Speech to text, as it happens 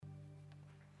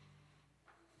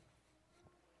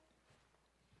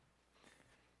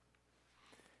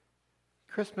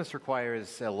Christmas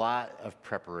requires a lot of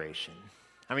preparation.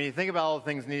 I mean, you think about all the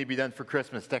things that need to be done for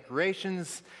Christmas.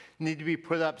 Decorations need to be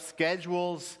put up,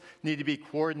 schedules need to be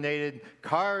coordinated,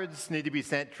 cards need to be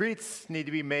sent, treats need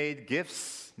to be made,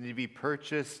 gifts need to be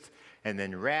purchased and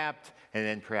then wrapped and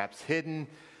then perhaps hidden.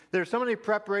 There are so many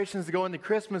preparations that go into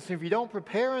Christmas, and if you don't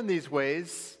prepare in these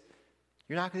ways,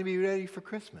 you're not going to be ready for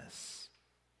Christmas,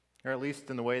 or at least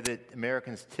in the way that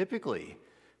Americans typically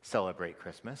celebrate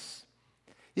Christmas.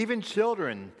 Even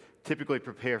children typically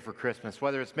prepare for Christmas,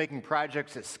 whether it's making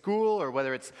projects at school or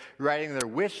whether it's writing their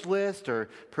wish list or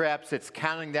perhaps it's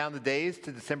counting down the days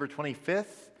to December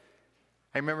 25th.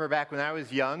 I remember back when I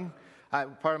was young,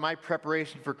 part of my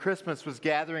preparation for Christmas was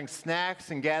gathering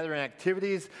snacks and gathering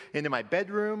activities into my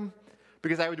bedroom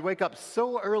because I would wake up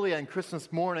so early on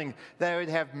Christmas morning that I would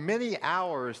have many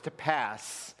hours to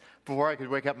pass before I could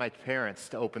wake up my parents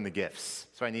to open the gifts.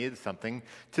 So I needed something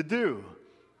to do.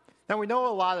 Now, we know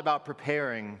a lot about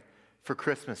preparing for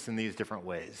Christmas in these different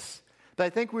ways. But I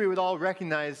think we would all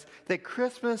recognize that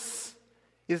Christmas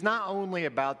is not only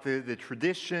about the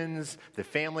traditions, the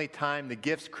family time, the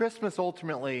gifts. Christmas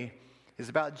ultimately is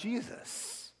about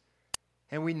Jesus.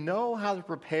 And we know how to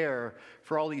prepare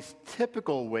for all these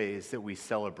typical ways that we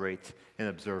celebrate and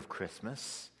observe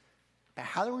Christmas. But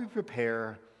how do we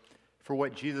prepare for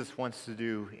what Jesus wants to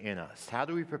do in us? How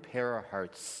do we prepare our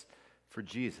hearts for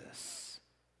Jesus?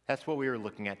 That's what we are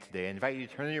looking at today. I invite you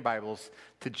to turn in your Bibles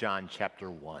to John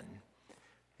chapter 1.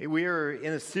 We are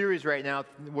in a series right now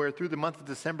where through the month of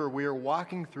December we are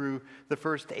walking through the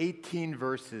first 18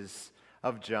 verses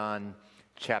of John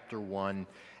chapter 1.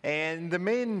 And the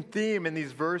main theme in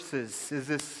these verses is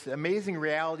this amazing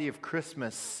reality of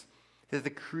Christmas, that the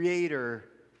Creator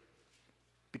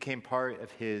became part of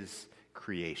His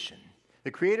creation. The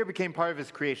Creator became part of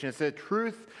His creation. It's a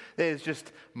truth that is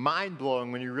just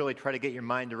mind-blowing when you really try to get your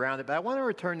mind around it. But I want to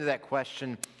return to that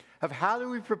question of how do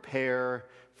we prepare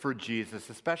for Jesus,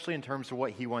 especially in terms of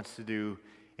what He wants to do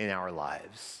in our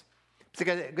lives.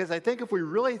 Because I think if we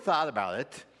really thought about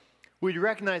it, we'd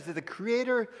recognize that the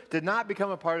Creator did not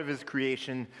become a part of His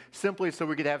creation simply so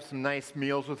we could have some nice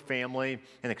meals with family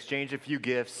and exchange a few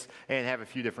gifts and have a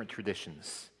few different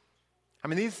traditions. I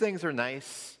mean, these things are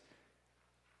nice,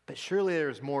 but surely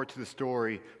there's more to the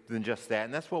story than just that,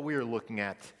 and that's what we are looking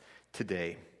at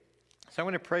today. So I'm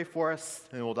going to pray for us,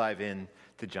 and we'll dive in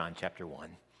to John chapter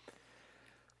 1.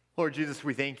 Lord Jesus,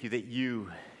 we thank you that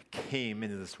you came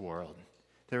into this world.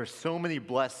 There are so many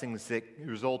blessings that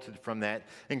resulted from that,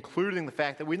 including the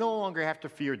fact that we no longer have to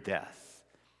fear death.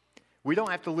 We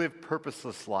don't have to live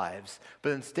purposeless lives,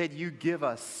 but instead you give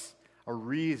us a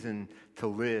reason to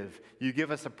live. You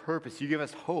give us a purpose. You give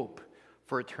us hope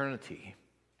for eternity.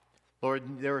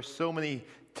 Lord, there are so many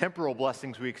temporal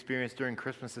blessings we experience during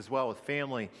Christmas as well with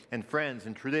family and friends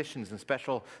and traditions and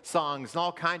special songs and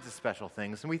all kinds of special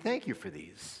things, and we thank you for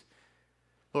these.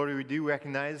 Lord, we do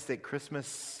recognize that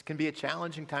Christmas can be a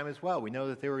challenging time as well. We know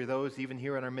that there are those even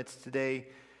here in our midst today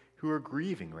who are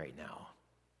grieving right now,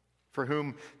 for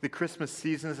whom the Christmas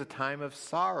season is a time of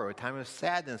sorrow, a time of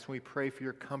sadness. We pray for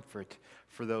your comfort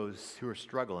for those who are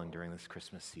struggling during this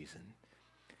Christmas season.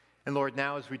 And Lord,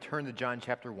 now as we turn to John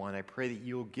chapter 1, I pray that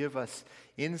you will give us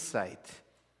insight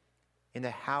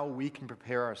into how we can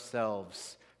prepare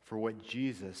ourselves for what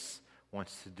Jesus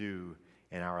wants to do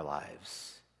in our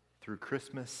lives through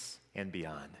Christmas and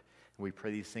beyond. And we pray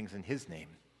these things in His name.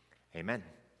 Amen.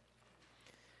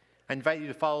 I invite you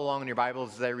to follow along in your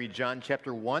Bibles as I read John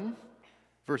chapter 1,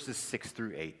 verses 6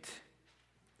 through 8. It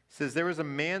says, "There was a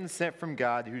man sent from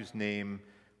God whose name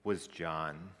was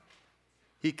John.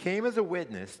 He came as a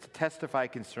witness to testify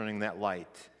concerning that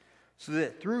light, so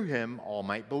that through him all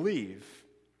might believe.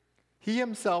 He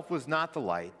himself was not the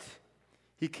light.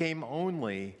 He came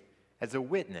only as a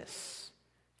witness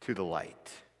to the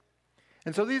light."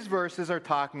 And so these verses are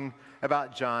talking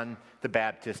about John the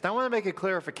Baptist. Now, I want to make a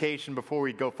clarification before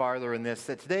we go farther in this,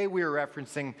 that today we are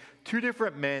referencing two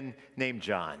different men named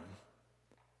John.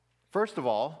 First of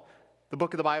all, the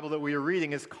book of the Bible that we are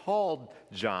reading is called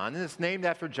John, and it's named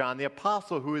after John the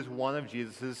Apostle, who is one of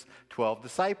Jesus' 12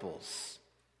 disciples.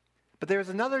 But there's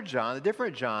another John, a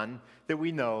different John, that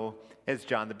we know as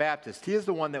John the Baptist. He is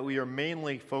the one that we are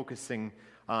mainly focusing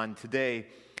on today.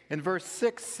 And verse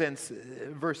 6 says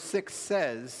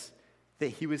that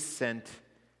he was sent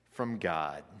from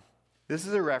God. This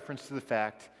is a reference to the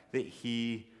fact that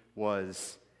he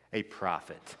was a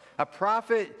prophet. A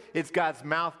prophet is God's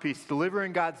mouthpiece,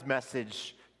 delivering God's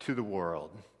message to the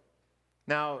world.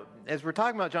 Now, as we're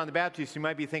talking about John the Baptist, you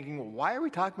might be thinking, well, why are we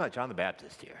talking about John the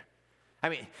Baptist here? I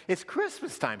mean, it's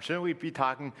Christmas time. Shouldn't we be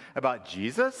talking about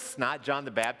Jesus, not John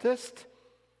the Baptist?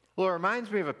 Well, it reminds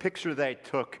me of a picture that I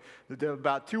took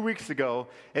about 2 weeks ago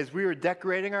as we were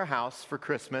decorating our house for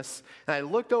Christmas, and I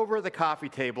looked over at the coffee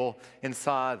table and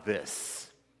saw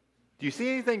this. Do you see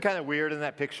anything kind of weird in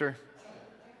that picture?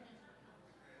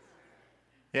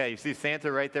 Yeah, you see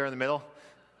Santa right there in the middle?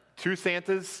 2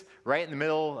 Santas right in the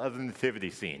middle of the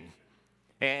nativity scene.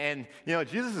 And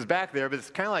Jesus is back there, but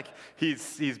it's kind of like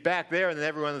he's back there, and then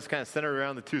everyone is kind of centered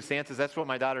around the 2 Santas. That's what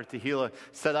my daughter Tehila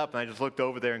set up, and I just looked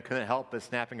over there and couldn't help but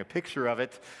snapping a picture of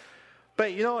it.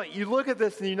 But you look at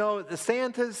this, and the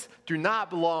Santas do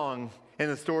not belong in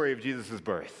the story of Jesus'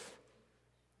 birth.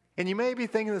 And you may be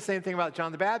thinking the same thing about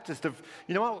John the Baptist of,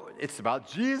 it's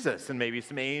about Jesus and maybe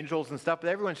some angels and stuff, but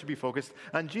everyone should be focused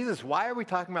on Jesus. Why are we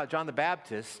talking about John the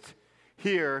Baptist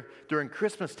here during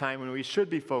Christmas time when we should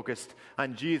be focused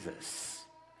on Jesus?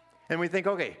 And we think,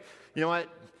 okay, you know what?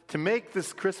 To make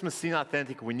this Christmas scene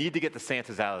authentic, we need to get the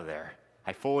Santas out of there.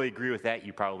 I fully agree with that.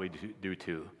 You probably do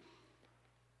too.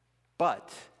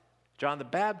 But John the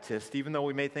Baptist, even though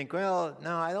we may think, well,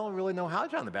 no, I don't really know how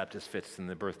John the Baptist fits in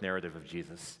the birth narrative of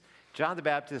Jesus, John the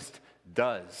Baptist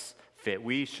does fit.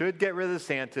 We should get rid of the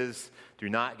Santas. Do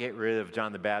not get rid of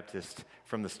John the Baptist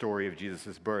from the story of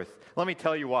Jesus' birth. Let me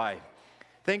tell you why.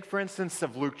 Think, for instance,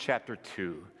 of Luke chapter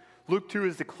 2. Luke 2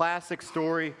 is the classic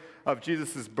story of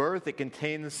Jesus' birth. It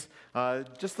contains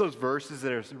just those verses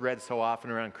that are read so often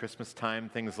around Christmas time.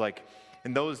 Things like,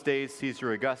 in those days,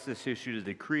 Caesar Augustus issued a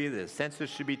decree that a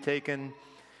census should be taken.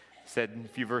 Said a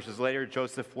few verses later,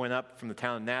 Joseph went up from the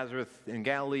town of Nazareth in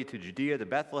Galilee to Judea to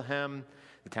Bethlehem,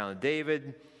 the town of David.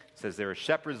 It says there were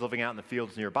shepherds living out in the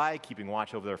fields nearby, keeping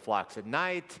watch over their flocks at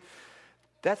night.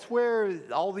 That's where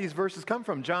all these verses come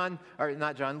from.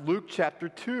 Luke chapter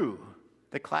 2,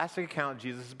 the classic account of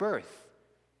Jesus' birth.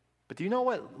 But do you know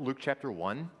what Luke chapter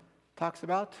 1 talks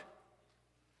about?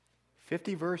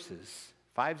 50 verses,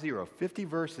 50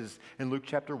 verses in Luke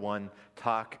chapter 1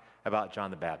 talk about John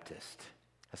the Baptist,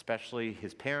 especially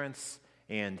his parents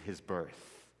and his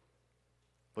birth.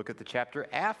 Look at the chapter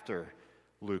after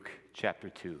Luke chapter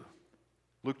 2.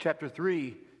 Luke chapter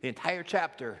 3, the entire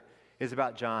chapter is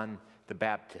about John the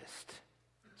Baptist.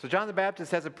 So John the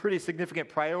Baptist has a pretty significant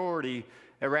priority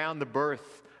around the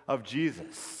birth of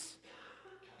Jesus.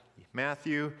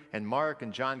 Matthew and Mark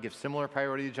and John give similar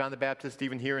priority to John the Baptist.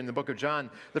 Even here in the book of John,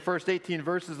 the first 18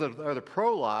 verses are the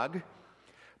prologue,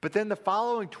 but then the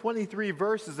following 23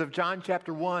 verses of John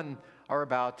chapter 1 are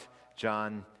about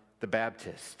John the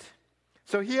Baptist.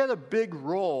 So he had a big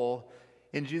role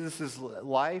in Jesus'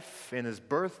 life, in his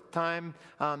birth time.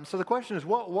 So the question is,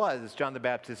 what was John the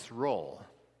Baptist's role?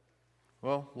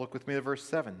 Well, look with me to verse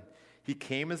 7. He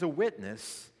came as a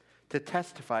witness to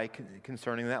testify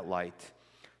concerning that light,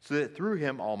 so that through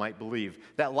him all might believe.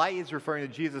 That light is referring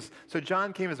to Jesus. So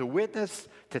John came as a witness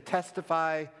to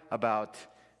testify about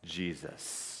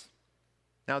Jesus.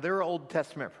 Now, there are Old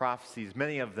Testament prophecies,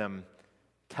 many of them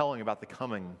telling about the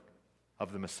coming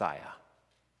of the Messiah.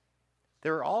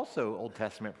 There are also Old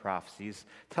Testament prophecies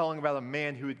telling about a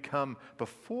man who would come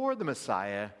before the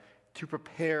Messiah to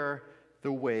prepare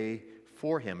the way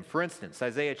for him. For instance,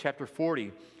 Isaiah chapter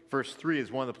 40, verse 3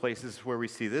 is one of the places where we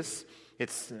see this.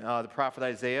 It's the prophet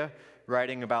Isaiah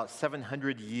writing about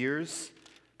 700 years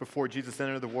before Jesus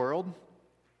entered the world.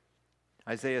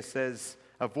 Isaiah says,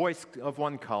 "A voice of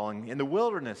one calling, in the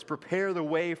wilderness, prepare the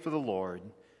way for the Lord.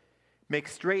 Make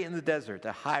straight in the desert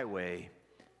a highway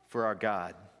for our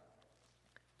God."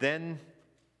 Then,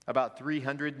 about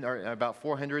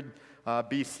 400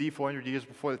 BC, 400 years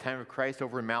before the time of Christ,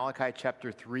 over in Malachi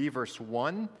chapter 3, verse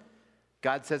 1,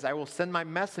 God says, "I will send my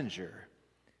messenger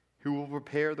who will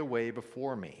prepare the way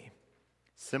before me."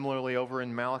 Similarly, over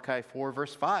in Malachi 4,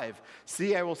 verse 5,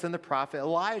 "See, I will send the prophet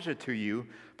Elijah to you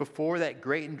before that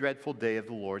great and dreadful day of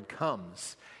the Lord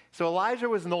comes." So Elijah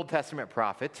was an Old Testament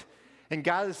prophet, and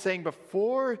God is saying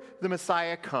before the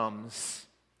Messiah comes,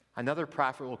 another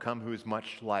prophet will come who is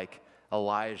much like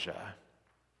Elijah.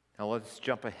 Now let's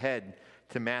jump ahead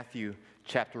to Matthew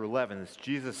chapter 11. It's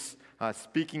Jesus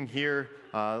speaking here.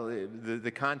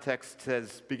 The context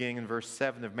says, beginning in verse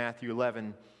 7 of Matthew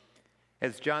 11,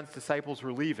 as John's disciples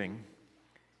were leaving,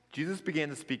 Jesus began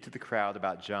to speak to the crowd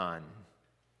about John.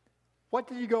 "What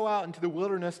did you go out into the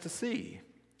wilderness to see?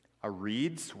 A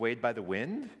reed swayed by the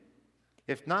wind?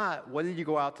 If not, what did you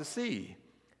go out to see?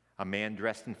 A man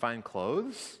dressed in fine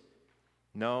clothes?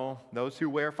 No, those who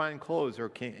wear fine clothes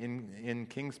are in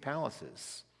king's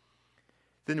palaces.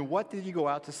 Then what did you go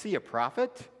out to see? A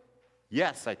prophet?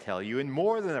 Yes, I tell you, and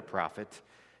more than a prophet.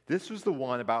 This was the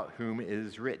one about whom it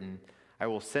is written, 'I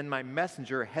will send my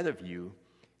messenger ahead of you,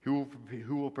 who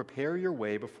will prepare your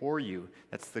way before you.'"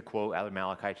 That's the quote out of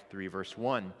Malachi 3, verse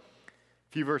 1.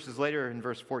 A few verses later, in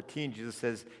verse 14, Jesus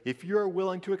says, if you are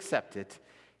willing to accept it,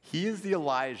 he is the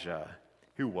Elijah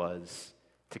who was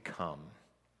to come.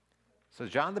 So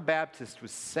John the Baptist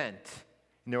was sent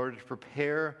in order to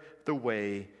prepare the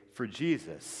way for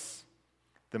Jesus,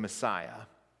 the Messiah.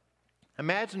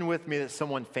 Imagine with me that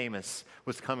someone famous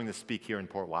was coming to speak here in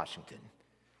Port Washington.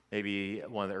 Maybe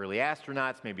one of the early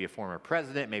astronauts, maybe a former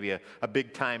president, maybe a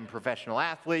big-time professional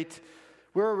athlete.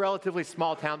 We're a relatively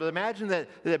small town, but imagine that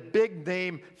a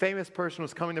big-name, famous person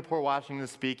was coming to Port Washington to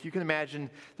speak. You can imagine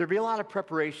there'd be a lot of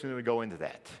preparation that would go into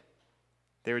that.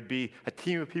 There would be a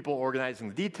team of people organizing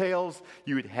the details.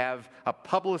 You would have a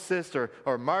publicist or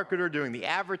marketer doing the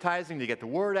advertising to get the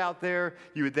word out there.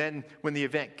 You would then, when the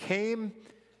event came,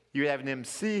 you would have an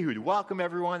MC who would welcome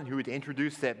everyone, who would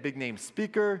introduce that big-name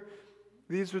speaker.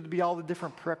 These would be all the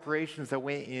different preparations that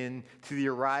went into the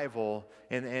arrival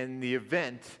and the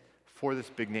event for this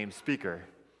big-name speaker.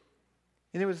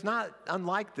 And it was not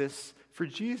unlike this for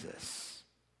Jesus.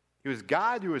 It was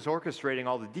God who was orchestrating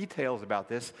all the details about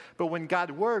this, but when God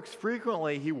works,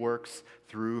 frequently he works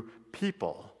through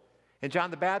people. And John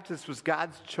the Baptist was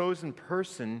God's chosen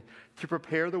person to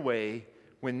prepare the way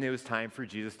when it was time for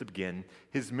Jesus to begin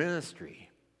his ministry.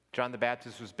 John the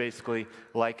Baptist was basically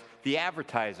like the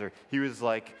advertiser. He was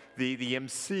like the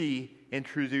MC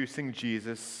introducing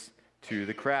Jesus to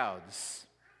the crowds.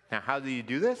 Now, how did he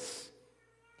do this?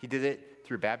 He did it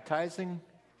through baptizing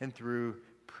and through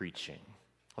preaching.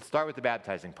 Let's start with the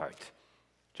baptizing part.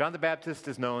 John the Baptist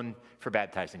is known for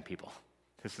baptizing people.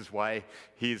 This is why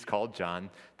he's called John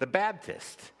the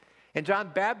Baptist. And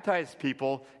John baptized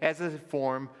people as a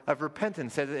form of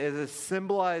repentance, as a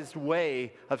symbolized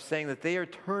way of saying that they are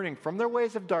turning from their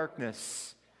ways of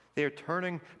darkness. They are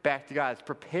turning back to God. It's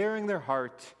preparing their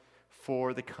heart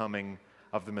for the coming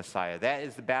of the Messiah. That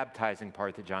is the baptizing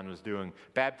part that John was doing.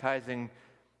 Baptizing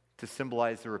to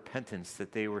symbolize the repentance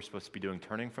that they were supposed to be doing,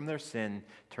 turning from their sin,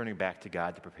 turning back to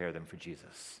God to prepare them for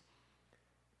Jesus.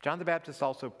 John the Baptist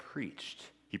also preached.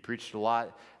 He preached a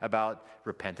lot about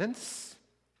repentance,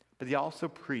 but he also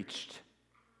preached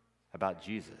about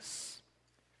Jesus.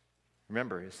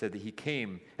 Remember, it said that he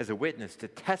came as a witness to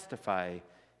testify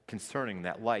concerning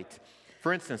that light.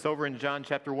 For instance, over in John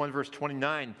chapter 1, verse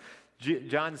 29,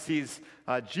 John sees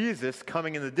Jesus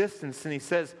coming in the distance, and he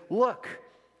says, "Look,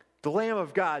 the Lamb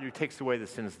of God who takes away the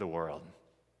sins of the world."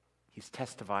 He's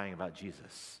testifying about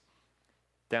Jesus.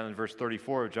 Down in verse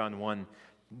 34 of John 1,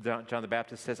 John the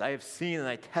Baptist says, "I have seen and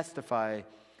I testify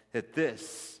that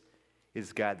this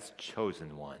is God's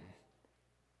chosen one."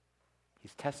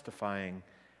 He's testifying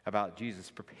about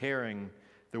Jesus, preparing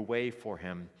the way for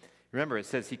him. Remember, it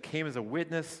says he came as a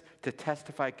witness to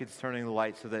testify concerning the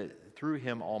light so that through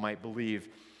him all might believe.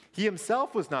 He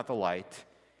himself was not the light.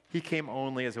 He came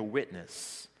only as a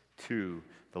witness to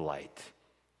the light.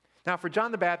 Now, for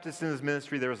John the Baptist in his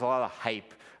ministry, there was a lot of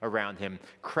hype around him.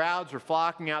 Crowds were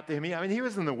flocking out to him. I mean, he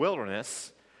was in the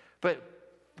wilderness, but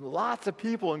lots of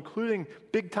people, including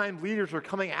big-time leaders, were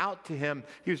coming out to him.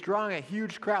 He was drawing a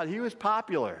huge crowd. He was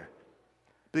popular,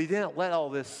 but he didn't let all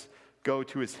this go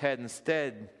to his head.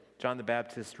 Instead, John the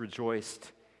Baptist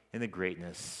rejoiced in the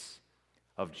greatness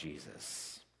of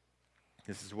Jesus.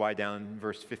 This is why down in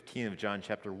verse 15 of John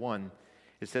chapter 1,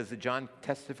 it says that John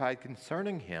testified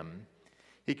concerning him.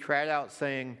 He cried out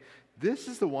saying, "This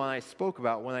is the one I spoke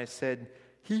about when I said,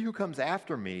 'He who comes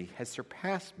after me has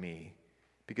surpassed me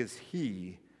because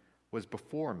he was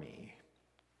before me.'"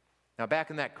 Now, back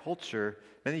in that culture,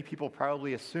 many people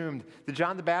probably assumed that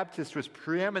John the Baptist was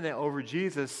preeminent over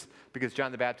Jesus because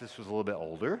John the Baptist was a little bit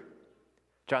older.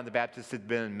 John the Baptist had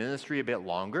been in ministry a bit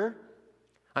longer.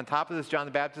 On top of this, John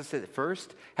the Baptist at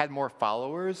first had more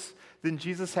followers than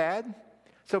Jesus had.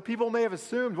 So people may have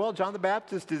assumed, well, John the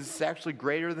Baptist is actually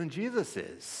greater than Jesus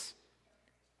is.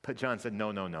 But John said,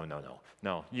 no.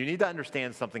 No, you need to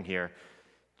understand something here.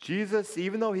 Jesus,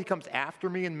 even though he comes after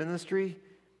me in ministry,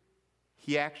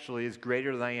 he actually is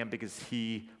greater than I am because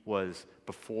he was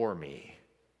before me.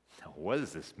 Now, what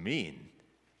does this mean?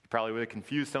 You probably would have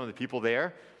confused some of the people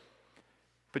there.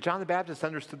 But John the Baptist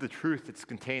understood the truth that's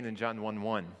contained in John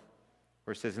 1:1,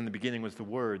 where it says, "In the beginning was the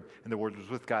Word, and the Word was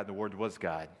with God, and the Word was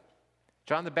God."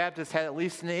 John the Baptist had at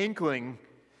least an inkling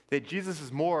that Jesus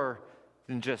is more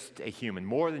than just a human,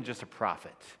 more than just a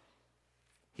prophet.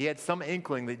 He had some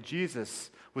inkling that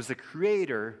Jesus was the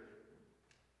creator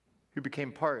who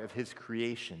became part of his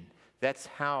creation. That's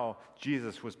how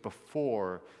Jesus was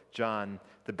before John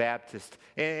the Baptist.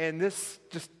 And this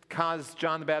just caused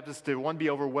John the Baptist to, one, be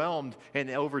overwhelmed and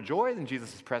overjoyed in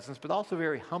Jesus' presence, but also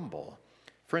very humble.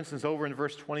 For instance, over in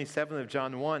verse 27 of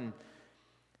John 1,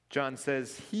 John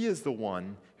says, "He is the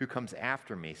one who comes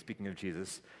after me," speaking of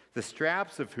Jesus, "the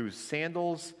straps of whose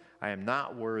sandals I am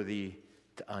not worthy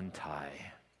to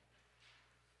untie."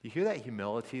 Do you hear that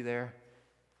humility there?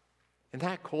 In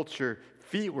that culture,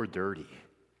 feet were dirty.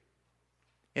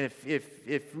 And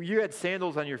if you had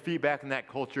sandals on your feet back in that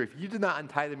culture, if you did not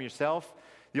untie them yourself,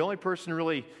 the only person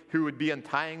really who would be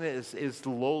untying this is the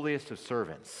lowliest of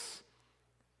servants.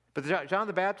 But John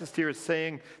the Baptist here is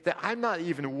saying that I'm not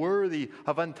even worthy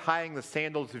of untying the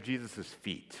sandals of Jesus'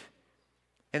 feet.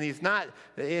 And he's not,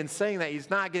 in saying that, he's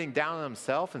not getting down on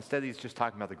himself. Instead, he's just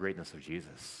talking about the greatness of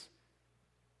Jesus.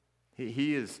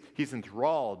 He's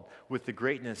enthralled with the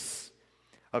greatness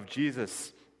of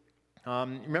Jesus.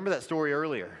 Remember that story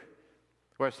earlier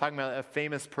where I was talking about a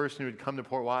famous person who had come to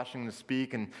Port Washington to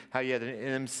speak, and how you had an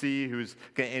MC who was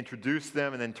going to introduce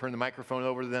them and then turn the microphone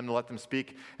over to them to let them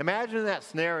speak. Imagine in that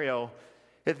scenario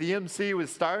if the MC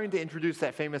was starting to introduce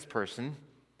that famous person,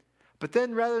 but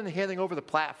then rather than handing over the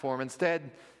platform,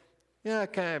 instead,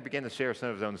 kind of began to share some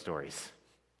of his own stories.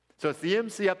 So it's the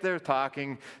MC up there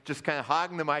talking, just kind of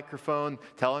hogging the microphone,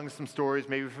 telling some stories,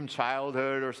 maybe from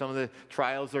childhood or some of the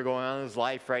trials that are going on in his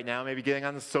life right now, maybe getting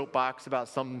on the soapbox about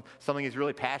something he's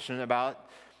really passionate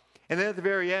about. And then at the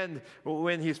very end,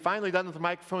 when he's finally done with the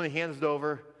microphone, he hands it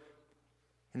over,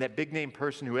 and that big-name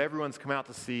person who everyone's come out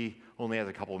to see only has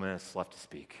a couple of minutes left to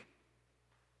speak.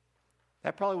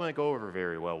 That probably wouldn't go over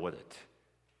very well, would it?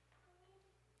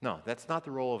 No, that's not the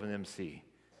role of an MC.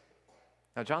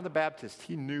 Now, John the Baptist,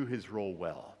 he knew his role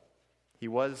well. He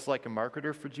was like a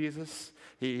marketer for Jesus.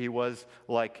 He was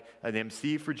like an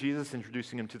MC for Jesus,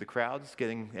 introducing him to the crowds,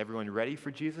 getting everyone ready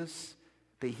for Jesus.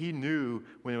 But he knew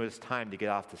when it was time to get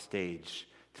off the stage,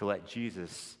 to let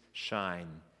Jesus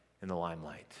shine in the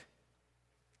limelight.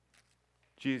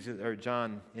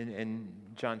 John, in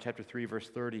John chapter 3, verse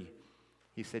 30,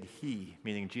 he said, "He,"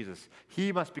 meaning Jesus,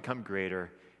 "he must become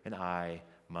greater, and I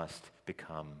must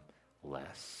become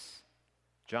less."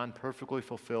 John perfectly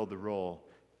fulfilled the role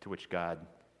to which God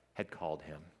had called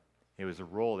him. It was a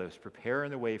role that was preparing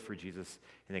the way for Jesus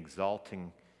and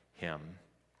exalting him.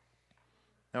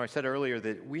 Now, I said earlier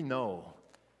that we know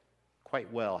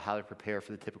quite well how to prepare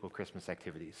for the typical Christmas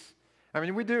activities. I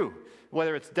mean, we do.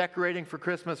 Whether it's decorating for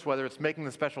Christmas, whether it's making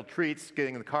the special treats,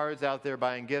 getting the cards out there,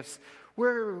 buying gifts,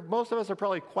 most of us are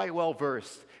probably quite well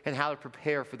versed in how to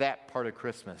prepare for that part of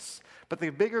Christmas. But the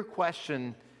bigger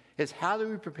question is, how do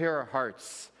we prepare our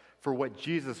hearts for what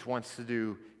Jesus wants to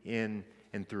do in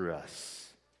and through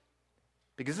us?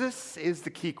 Because this is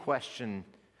the key question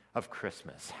of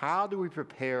Christmas. How do we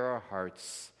prepare our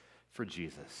hearts for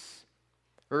Jesus?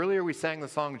 Earlier we sang the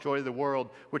song "Joy to the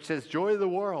World," which says, "Joy to the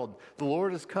world, the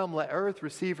Lord has come, let earth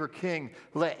receive her King.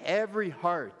 Let every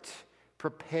heart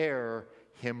prepare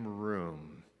him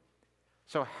room."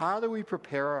 So how do we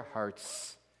prepare our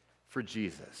hearts for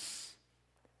Jesus?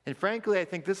 And frankly, I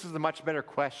think this is a much better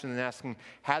question than asking,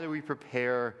 how do we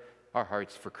prepare our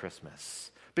hearts for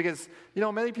Christmas? Because,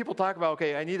 many people talk about,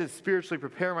 okay, I need to spiritually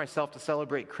prepare myself to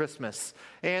celebrate Christmas.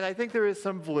 And I think there is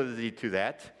some validity to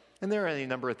that. And there are any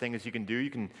number of things you can do.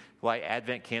 You can light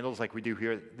Advent candles like we do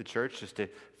here at the church, just to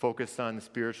focus on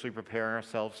spiritually preparing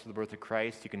ourselves for the birth of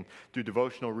Christ. You can do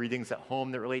devotional readings at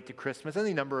home that relate to Christmas.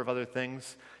 Any number of other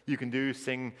things you can do.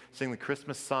 Sing the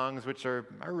Christmas songs, which are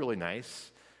really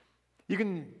nice. You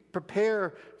can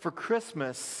prepare for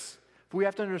Christmas, but we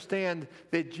have to understand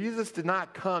that Jesus did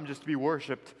not come just to be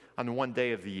worshiped on one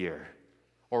day of the year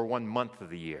or 1 month of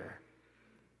the year.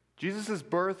 Jesus'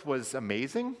 birth was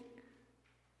amazing,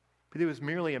 but it was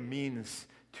merely a means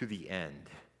to the end.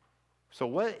 So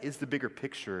what is the bigger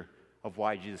picture of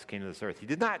why Jesus came to this earth? He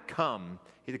did not come,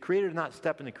 the Creator did not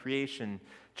step into creation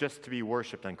just to be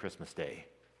worshiped on Christmas Day.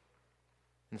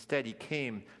 Instead, he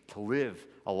came to live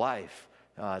a life,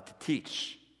 to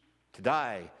teach, to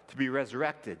die, to be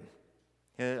resurrected.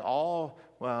 And it all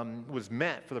was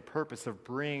meant for the purpose of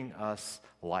bringing us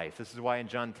life. This is why in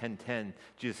John 10:10,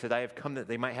 Jesus said, "I have come that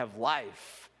they might have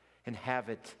life and have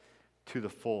it to the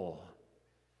full."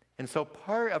 And so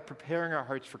part of preparing our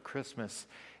hearts for Christmas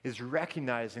is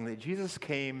recognizing that Jesus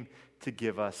came to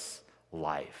give us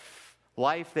life.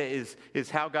 Life that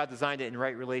is how God designed it in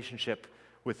right relationship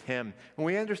with him. And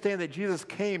we understand that Jesus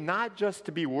came not just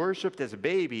to be worshiped as a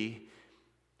baby,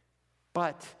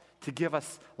 but to give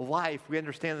us life. We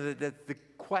understand that the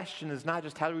question is not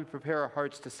just how do we prepare our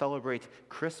hearts to celebrate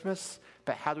Christmas,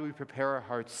 but how do we prepare our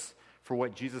hearts for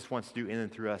what Jesus wants to do in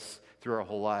and through us, through our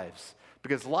whole lives.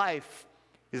 Because life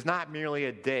is not merely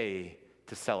a day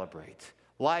to celebrate.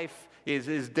 Life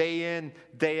is day in,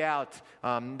 day out.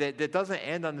 That doesn't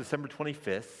end on December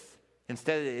 25th.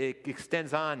 Instead, it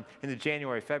extends on into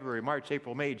January, February, March,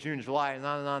 April, May, June, July, and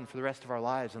on for the rest of our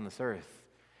lives on this earth.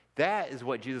 That is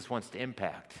what Jesus wants to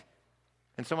impact.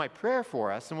 And so my prayer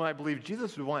for us, and what I believe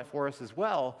Jesus would want for us as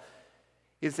well,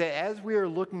 is that as we are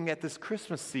looking at this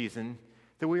Christmas season,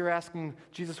 that we are asking,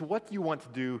 Jesus, what do you want to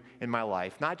do in my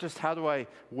life? Not just how do I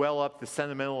well up the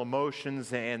sentimental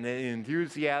emotions and the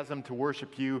enthusiasm to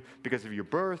worship you because of your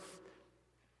birth,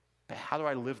 but how do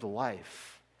I live the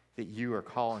life that you are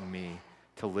calling me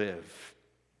to live?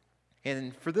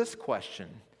 And for this question,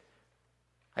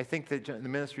 I think that the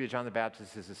ministry of John the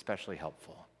Baptist is especially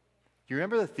helpful. You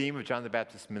remember the theme of John the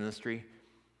Baptist's ministry?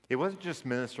 It wasn't just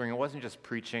ministering, it wasn't just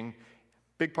preaching.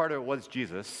 Big part of it was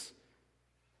Jesus.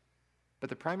 But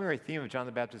the primary theme of John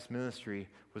the Baptist's ministry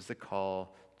was the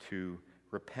call to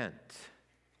repent.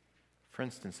 For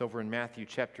instance, over in Matthew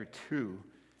chapter 3,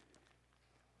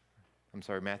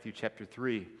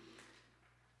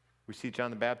 we see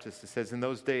John the Baptist. It says, "In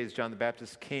those days, John the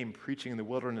Baptist came preaching in the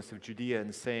wilderness of Judea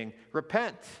and saying,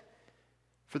 'Repent,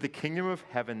 for the kingdom of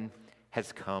heaven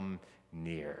has come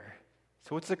near.'"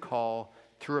 So it's a call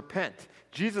to repent.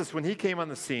 Jesus, when he came on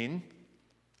the scene,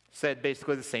 said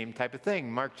basically the same type of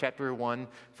thing. Mark chapter 1,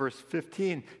 verse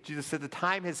 15, Jesus said, "The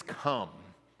time has come."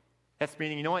 That's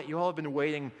meaning, you know what? You all have been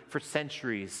waiting for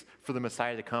centuries for the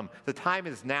Messiah to come. The time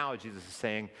is now, Jesus is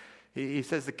saying. He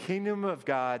says, "The kingdom of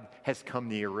God has come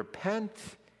near.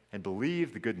 Repent and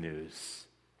believe the good news."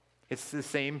 It's the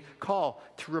same call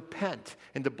to repent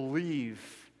and to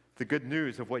believe the good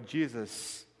news of what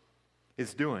Jesus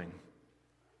is doing.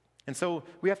 And so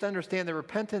we have to understand that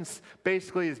repentance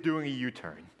basically is doing a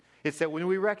U-turn. It's that when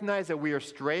we recognize that we are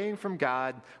straying from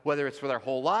God, whether it's with our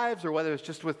whole lives or whether it's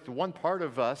just with one part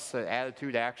of us,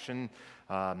 attitude, action,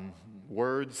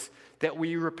 words, that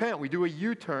we repent. We do a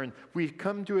U-turn. We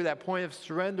come to that point of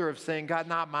surrender of saying, "God,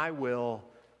 not my will,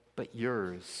 but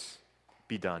yours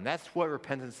be done." That's what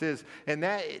repentance is. And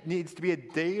that needs to be a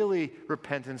daily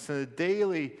repentance and a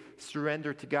daily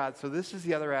surrender to God. So this is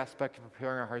the other aspect of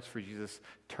preparing our hearts for Jesus,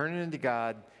 turning into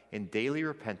God in daily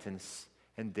repentance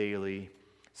and daily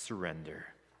surrender.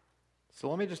 So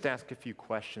let me just ask a few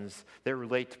questions that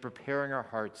relate to preparing our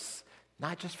hearts,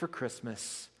 not just for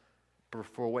Christmas, but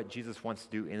for what Jesus wants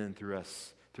to do in and through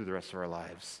us through the rest of our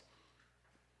lives.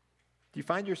 Do you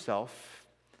find yourself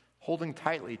holding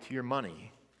tightly to your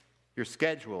money, your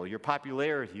schedule, your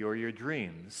popularity, or your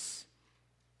dreams?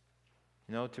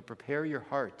 To prepare your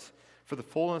heart for the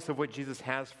fullness of what Jesus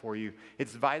has for you,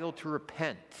 it's vital to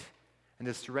repent and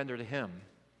to surrender to him.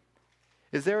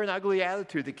 Is there an ugly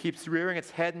attitude that keeps rearing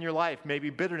its head in your life? Maybe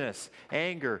bitterness,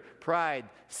 anger, pride,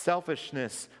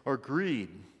 selfishness, or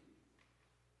greed.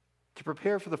 To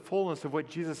prepare for the fullness of what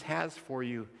Jesus has for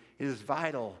you, it is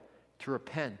vital to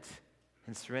repent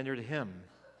and surrender to him.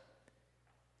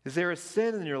 Is there a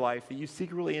sin in your life that you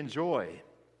secretly enjoy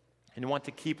and want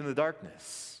to keep in the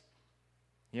darkness?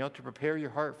 To prepare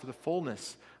your heart for the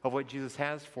fullness of what Jesus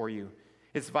has for you,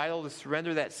 it's vital to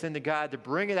surrender that sin to God, to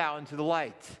bring it out into the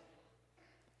light,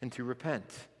 and to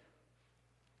repent.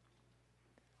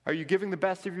 Are you giving the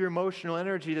best of your emotional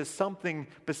energy to something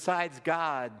besides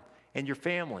God and your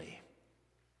family?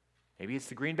 Maybe it's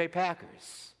the Green Bay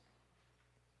Packers.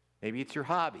 Maybe it's your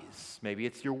hobbies. Maybe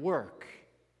it's your work.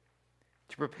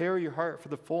 To prepare your heart for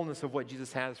the fullness of what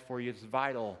Jesus has for you, it's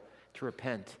vital to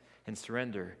repent and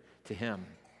surrender to him.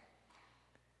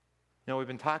 We've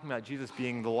been talking about Jesus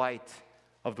being the light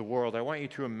of the world. I want you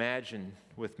to imagine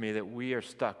with me that we are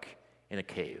stuck in a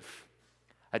cave.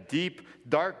 A deep,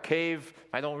 dark cave.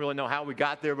 I don't really know how we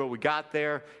got there, but we got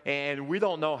there, and we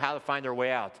don't know how to find our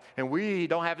way out. And we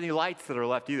don't have any lights that are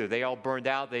left either. They all burned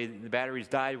out. The batteries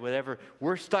died, whatever.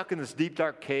 We're stuck in this deep,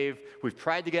 dark cave. We've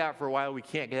tried to get out for a while. We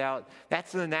can't get out.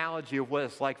 That's an analogy of what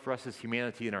it's like for us as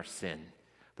humanity in our sin.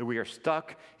 That we are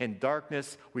stuck in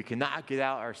darkness. We cannot get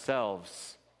out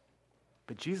ourselves.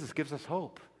 But Jesus gives us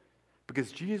hope.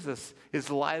 Because Jesus is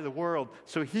the light of the world.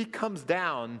 So he comes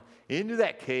down into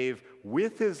that cave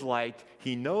with his light.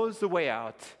 He knows the way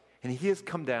out, and he has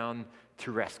come down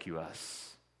to rescue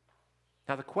us.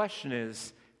 Now the question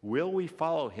is, will we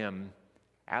follow him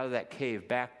out of that cave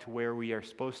back to where we are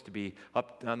supposed to be,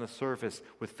 up on the surface,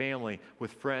 with family,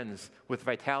 with friends, with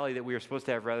vitality that we are supposed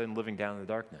to have rather than living down in the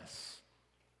darkness?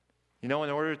 In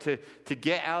order to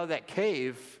get out of that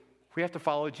cave, we have to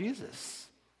follow Jesus.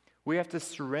 We have to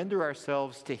surrender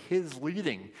ourselves to his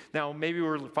leading. Now, maybe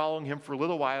we're following him for a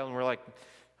little while and we're like,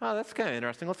 "Oh, that's kind of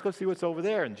interesting. Let's go see what's over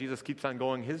there." And Jesus keeps on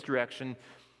going his direction.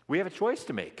 We have a choice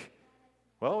to make.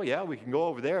 Well, yeah, we can go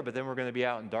over there, but then we're going to be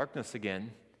out in darkness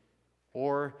again.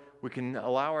 Or we can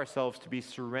allow ourselves to be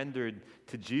surrendered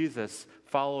to Jesus,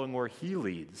 following where he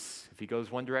leads. If he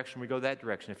goes one direction, we go that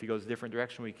direction. If he goes a different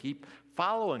direction, we keep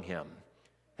following him.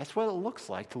 That's what it looks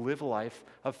like to live a life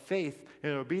of faith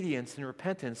and obedience and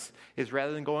repentance, is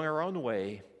rather than going our own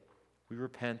way, we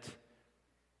repent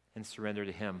and surrender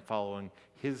to him, following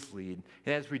his lead.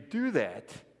 And as we do that,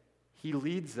 he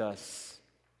leads us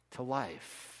to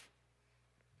life,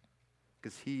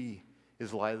 because he is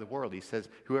the light of the world. He says,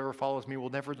 whoever follows me will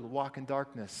never walk in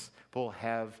darkness, but will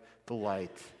have the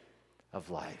light of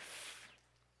life.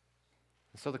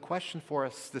 And so the question for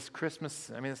us this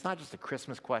Christmas, it's not just a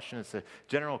Christmas question, it's a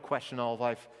general question in all of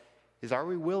life, is are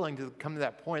we willing to come to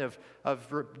that point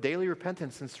of daily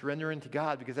repentance and surrendering to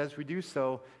God? Because as we do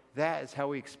so, that is how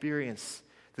we experience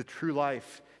the true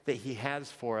life that he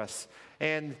has for us.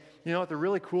 And you know what, the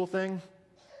really cool thing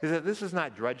is that this is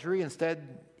not drudgery.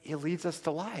 Instead, it leads us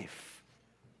to life.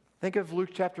 Think of Luke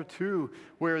chapter 2,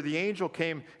 where the angel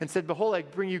came and said, behold, I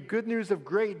bring you good news of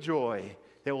great joy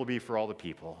that will be for all the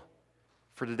people.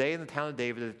 For today in the town of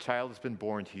David, a child has been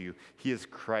born to you. He is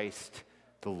Christ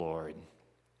the Lord.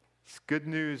 It's good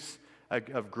news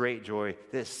of great joy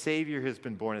that a Savior has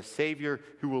been born, a Savior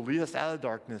who will lead us out of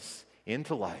darkness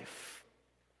into life.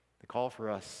 The call for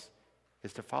us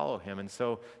is to follow him. And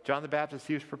so John the Baptist,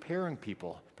 he was preparing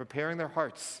people, preparing their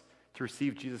hearts to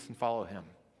receive Jesus and follow him.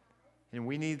 And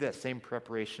we need that same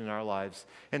preparation in our lives.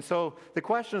 And so the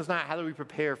question is not how do we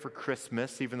prepare for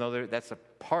Christmas, even though that's a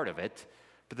part of it,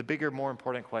 but the bigger, more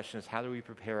important question is how do we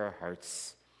prepare our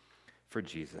hearts for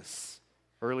Jesus?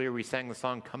 Earlier we sang the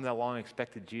song, Come Thou Long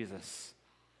Expected Jesus.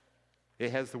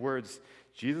 It has the words,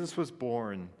 Jesus was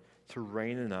born to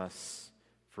reign in us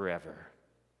forever.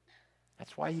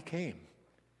 That's why he came,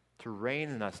 to reign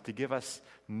in us, to give us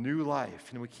new life.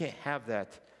 And we can't have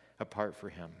that apart from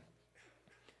him.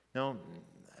 Now,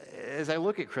 as I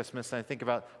look at Christmas and I think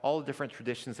about all the different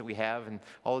traditions that we have and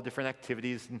all the different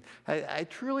activities, and I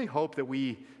truly hope that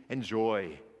we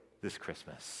enjoy this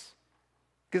Christmas.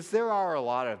 Because there are a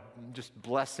lot of just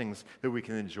blessings that we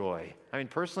can enjoy.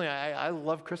 Personally, I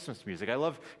love Christmas music. I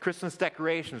love Christmas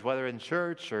decorations, whether in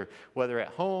church or whether at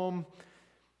home.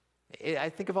 I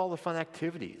think of all the fun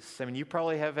activities. You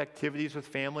probably have activities with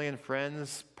family and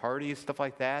friends, parties, stuff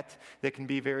like that can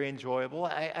be very enjoyable.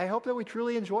 I hope that we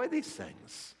truly enjoy these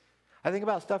things. I think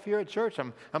about stuff here at church.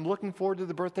 I'm looking forward to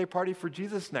the birthday party for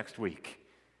Jesus next week.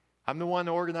 I'm the one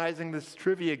organizing this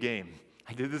trivia game.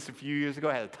 I did this a few years ago.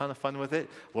 I had a ton of fun with it.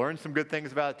 Learned some good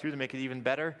things about it, too, to make it even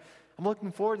better. I'm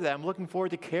looking forward to that. I'm looking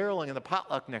forward to caroling and the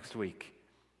potluck next week.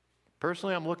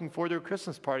 Personally, I'm looking forward to a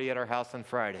Christmas party at our house on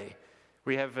Friday.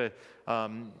 We have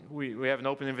we have an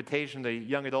open invitation to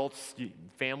young adults,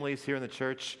 families here in the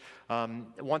church,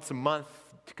 once a month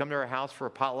to come to our house for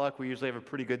a potluck. We usually have a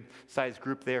pretty good sized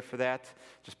group there for that,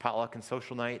 just potluck and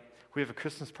social night. We have a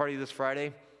Christmas party this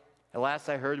Friday. At last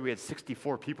I heard, we had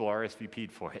 64 people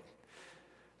RSVP'd for it.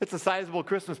 It's a sizable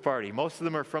Christmas party. Most of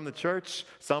them are from the church,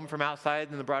 some from outside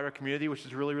in the broader community, which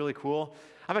is really, really cool.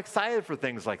 I'm excited for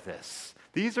things like this.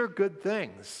 These are good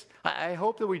things. I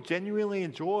hope that we genuinely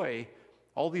enjoy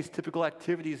all these typical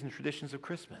activities and traditions of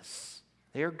Christmas.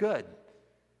 They are good.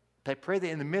 But I pray that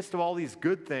in the midst of all these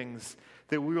good things,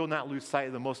 that we will not lose sight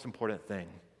of the most important thing.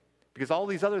 Because all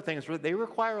these other things, they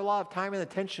require a lot of time and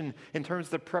attention in terms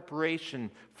of the preparation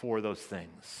for those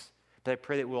things. But I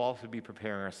pray that we'll also be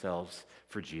preparing ourselves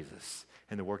for Jesus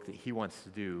and the work that he wants to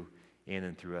do in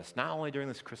and through us, not only during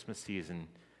this Christmas season,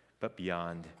 but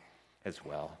beyond as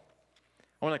well.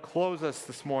 I want to close us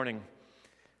this morning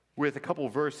with a couple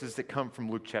of verses that come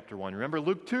from Luke chapter 1. Remember,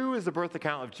 Luke 2 is the birth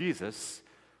account of Jesus.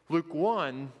 Luke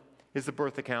 1 is the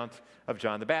birth account of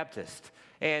John the Baptist.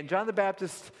 And John the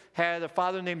Baptist had a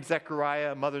father named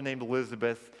Zechariah, a mother named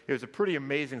Elizabeth. It was a pretty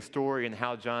amazing story in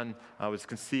how John was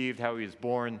conceived, how he was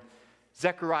born.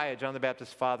 Zechariah, John the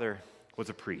Baptist's father, was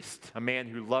a priest, a man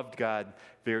who loved God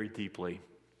very deeply.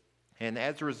 And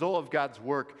as a result of God's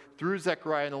work through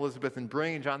Zechariah and Elizabeth in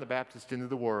bringing John the Baptist into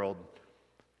the world,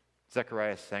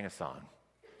 Zechariah sang a song.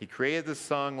 He created this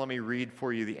song. Let me read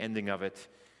for you the ending of it.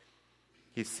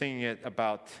 He's singing it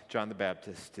about John the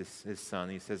Baptist, his son.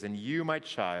 He says, "And you, my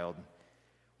child,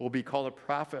 will be called a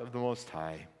prophet of the Most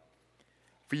High.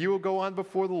 For you will go on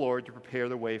before the Lord to prepare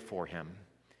the way for him,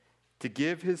 to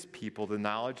give his people the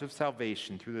knowledge of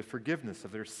salvation through the forgiveness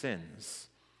of their sins,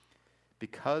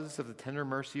 because of the tender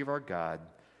mercy of our God,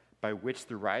 by which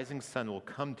the rising sun will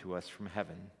come to us from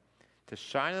heaven, to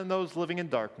shine on those living in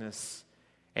darkness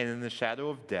and in the shadow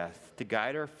of death, to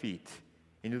guide our feet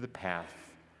into the path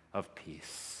of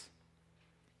peace."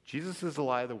 Jesus is the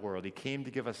light of the world. He came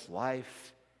to give us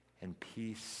life and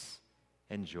peace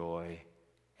and joy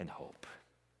and hope.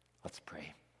 Let's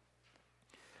pray.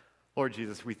 Lord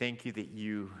Jesus, we thank you that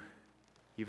you